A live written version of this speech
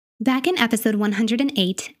Back in episode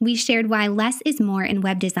 108, we shared why less is more in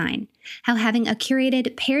web design, how having a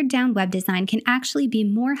curated, pared-down web design can actually be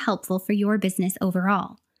more helpful for your business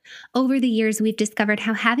overall. Over the years, we've discovered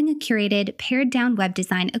how having a curated, pared-down web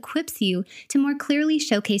design equips you to more clearly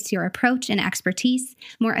showcase your approach and expertise,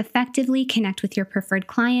 more effectively connect with your preferred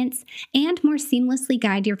clients, and more seamlessly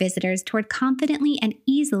guide your visitors toward confidently and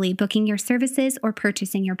easily booking your services or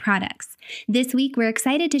purchasing your products. This week, we're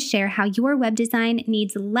excited to share how your web design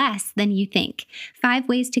needs less than you think. 5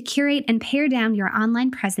 ways to curate and pare down your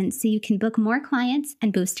online presence so you can book more clients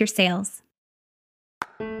and boost your sales.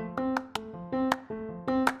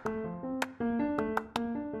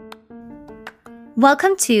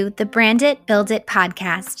 Welcome to the Brand It, Build It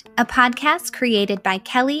podcast, a podcast created by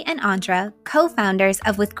Kelly and Andra, co-founders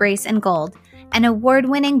of With Grace and Gold, an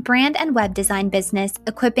award-winning brand and web design business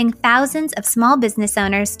equipping thousands of small business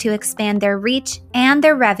owners to expand their reach and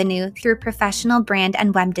their revenue through professional brand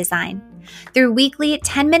and web design. Through weekly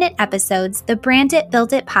 10-minute episodes, the Brand It,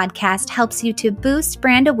 Build It podcast helps you to boost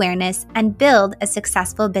brand awareness and build a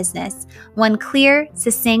successful business, one clear,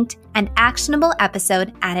 succinct, and actionable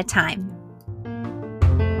episode at a time.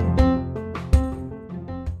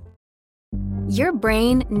 Your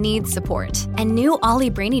brain needs support, and new Ollie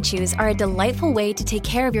Brainy Chews are a delightful way to take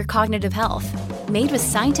care of your cognitive health. Made with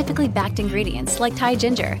scientifically backed ingredients like Thai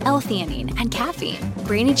ginger, L-theanine, and caffeine,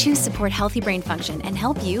 Brainy Chews support healthy brain function and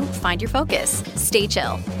help you find your focus, stay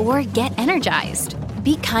chill, or get energized.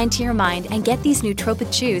 Be kind to your mind and get these nootropic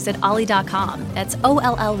chews at ollie.com. That's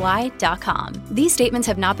OLLY.com. These statements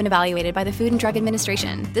have not been evaluated by the Food and Drug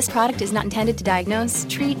Administration. This product is not intended to diagnose,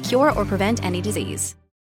 treat, cure, or prevent any disease.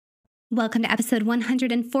 Welcome to episode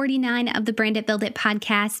 149 of the Brand It, Build It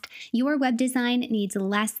podcast. Your web design needs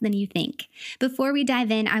less than you think. Before we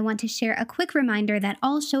dive in, I want to share a quick reminder that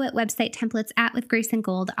all Show It website templates at With Grace and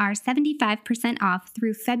Gold are 75% off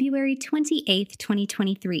through February 28th,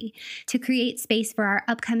 2023. To create space for our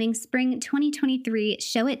upcoming spring 2023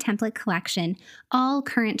 Show It template collection, all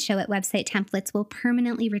current Show It website templates will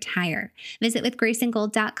permanently retire. Visit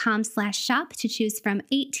withgraceandgold.com/shop to choose from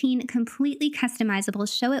 18 completely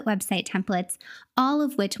customizable Show It website templates, all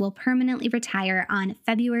of which will permanently retire on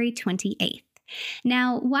February 28th.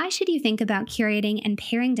 Now, why should you think about curating and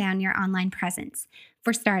paring down your online presence?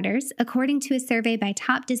 For starters, according to a survey by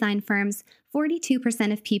top design firms,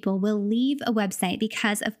 42% of people will leave a website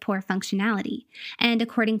because of poor functionality. And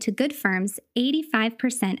according to good firms,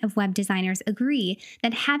 85% of web designers agree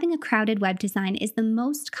that having a crowded web design is the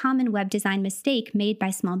most common web design mistake made by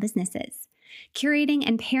small businesses. Curating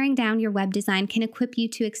and paring down your web design can equip you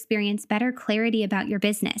to experience better clarity about your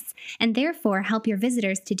business and therefore help your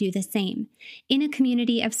visitors to do the same. In a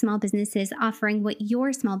community of small businesses offering what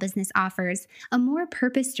your small business offers, a more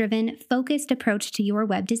purpose-driven, focused approach to your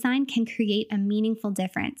web design can create a meaningful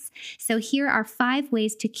difference. So here are 5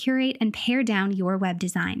 ways to curate and pare down your web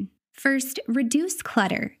design. First, reduce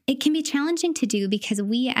clutter. It can be challenging to do because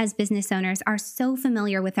we as business owners are so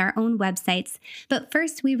familiar with our own websites, but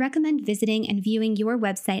first we recommend visiting and viewing your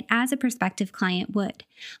website as a prospective client would.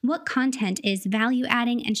 What content is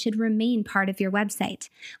value-adding and should remain part of your website?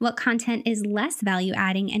 What content is less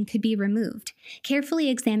value-adding and could be removed? Carefully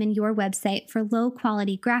examine your website for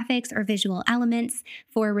low-quality graphics or visual elements,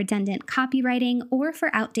 for redundant copywriting, or for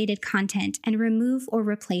outdated content, and remove or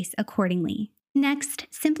replace accordingly. Next,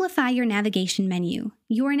 simplify your navigation menu.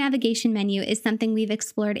 Your navigation menu is something we've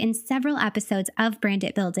explored in several episodes of Brand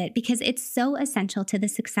It, Build It because it's so essential to the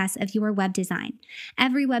success of your web design.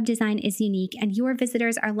 Every web design is unique, and your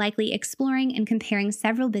visitors are likely exploring and comparing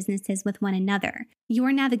several businesses with one another.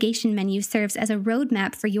 Your navigation menu serves as a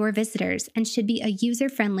roadmap for your visitors and should be a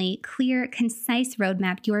user-friendly, clear, concise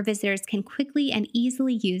roadmap your visitors can quickly and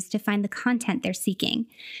easily use to find the content they're seeking.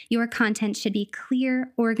 Your content should be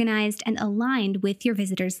clear, organized, and aligned with your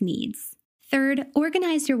visitors' needs. Third,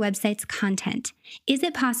 organize your website's content. Is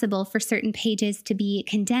it possible for certain pages to be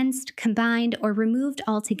condensed, combined, or removed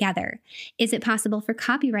altogether? Is it possible for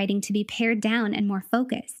copywriting to be pared down and more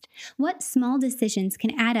focused? What small decisions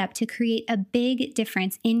can add up to create a big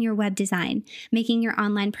difference in your web design, making your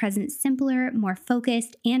online presence simpler, more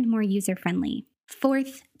focused, and more user-friendly?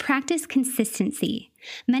 Fourth, practice consistency.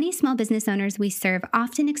 Many small business owners we serve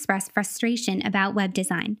often express frustration about web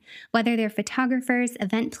design. Whether they're photographers,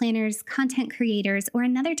 event planners, content creators, or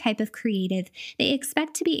another type of creative, they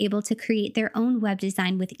expect to be able to create their own web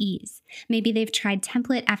design with ease. Maybe they've tried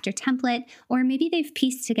template after template, or maybe they've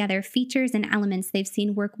pieced together features and elements they've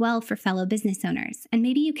seen work well for fellow business owners, and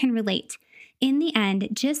maybe you can relate. In the end,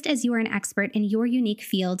 just as you are an expert in your unique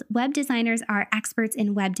field, web designers are experts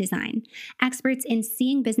in web design, experts in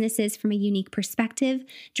seeing businesses from a unique perspective,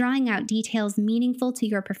 drawing out details meaningful to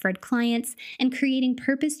your preferred clients, and creating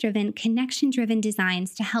purpose-driven, connection-driven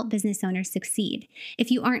designs to help business owners succeed.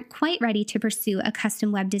 If you aren't quite ready to pursue a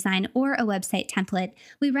custom web design or a website template,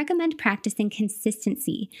 we recommend practicing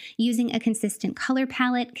consistency, using a consistent color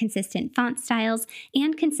palette, consistent font styles,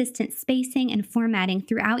 and consistent spacing and formatting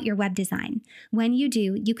throughout your web design. When you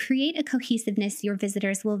do, you create a cohesiveness your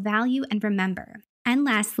visitors will value and remember. And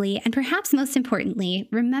lastly, and perhaps most importantly,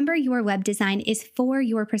 remember your web design is for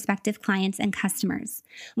your prospective clients and customers.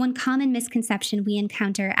 One common misconception we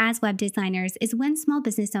encounter as web designers is when small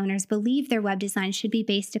business owners believe their web design should be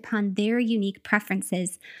based upon their unique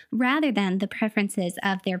preferences rather than the preferences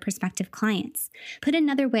of their prospective clients. Put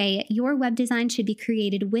another way, your web design should be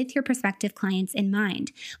created with your prospective clients in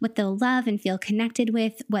mind, what they'll love and feel connected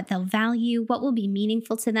with, what they'll value, what will be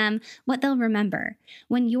meaningful to them, what they'll remember.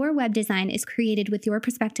 When your web design is created with your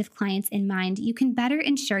prospective clients in mind, you can better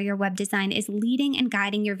ensure your web design is leading and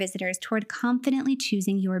guiding your visitors toward confidently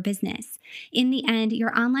choosing your business. In the end,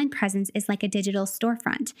 your online presence is like a digital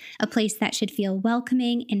storefront, a place that should feel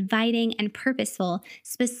welcoming, inviting, and purposeful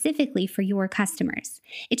specifically for your customers.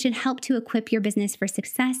 It should help to equip your business for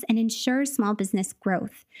success and ensure small business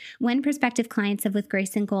growth. When prospective clients of With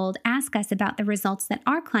Grace and Gold ask us about the results that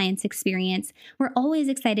our clients experience, we're always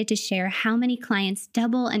excited to share how many clients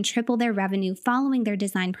double and triple their revenue following their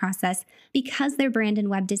design process because their brand and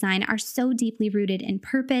web design are so deeply rooted in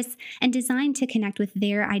purpose and designed to connect with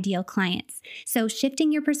their ideal clients. So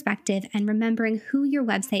shifting your perspective and remembering who your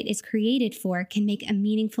website is created for can make a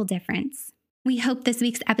meaningful difference. We hope this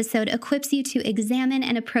week's episode equips you to examine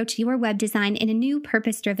and approach your web design in a new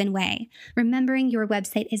purpose-driven way, remembering your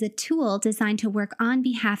website is a tool designed to work on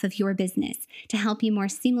behalf of your business, to help you more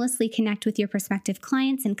seamlessly connect with your prospective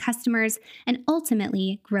clients and customers, and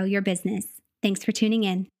ultimately grow your business. Thanks for tuning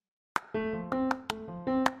in.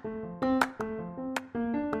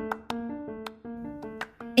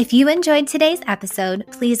 If you enjoyed today's episode,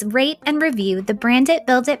 please rate and review the Brand It,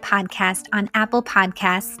 Build It podcast on Apple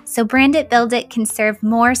Podcasts so Brand It, Build It can serve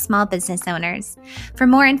more small business owners. For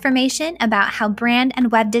more information about how brand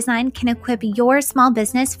and web design can equip your small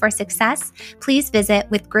business for success, please visit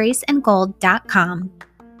withgraceandgold.com.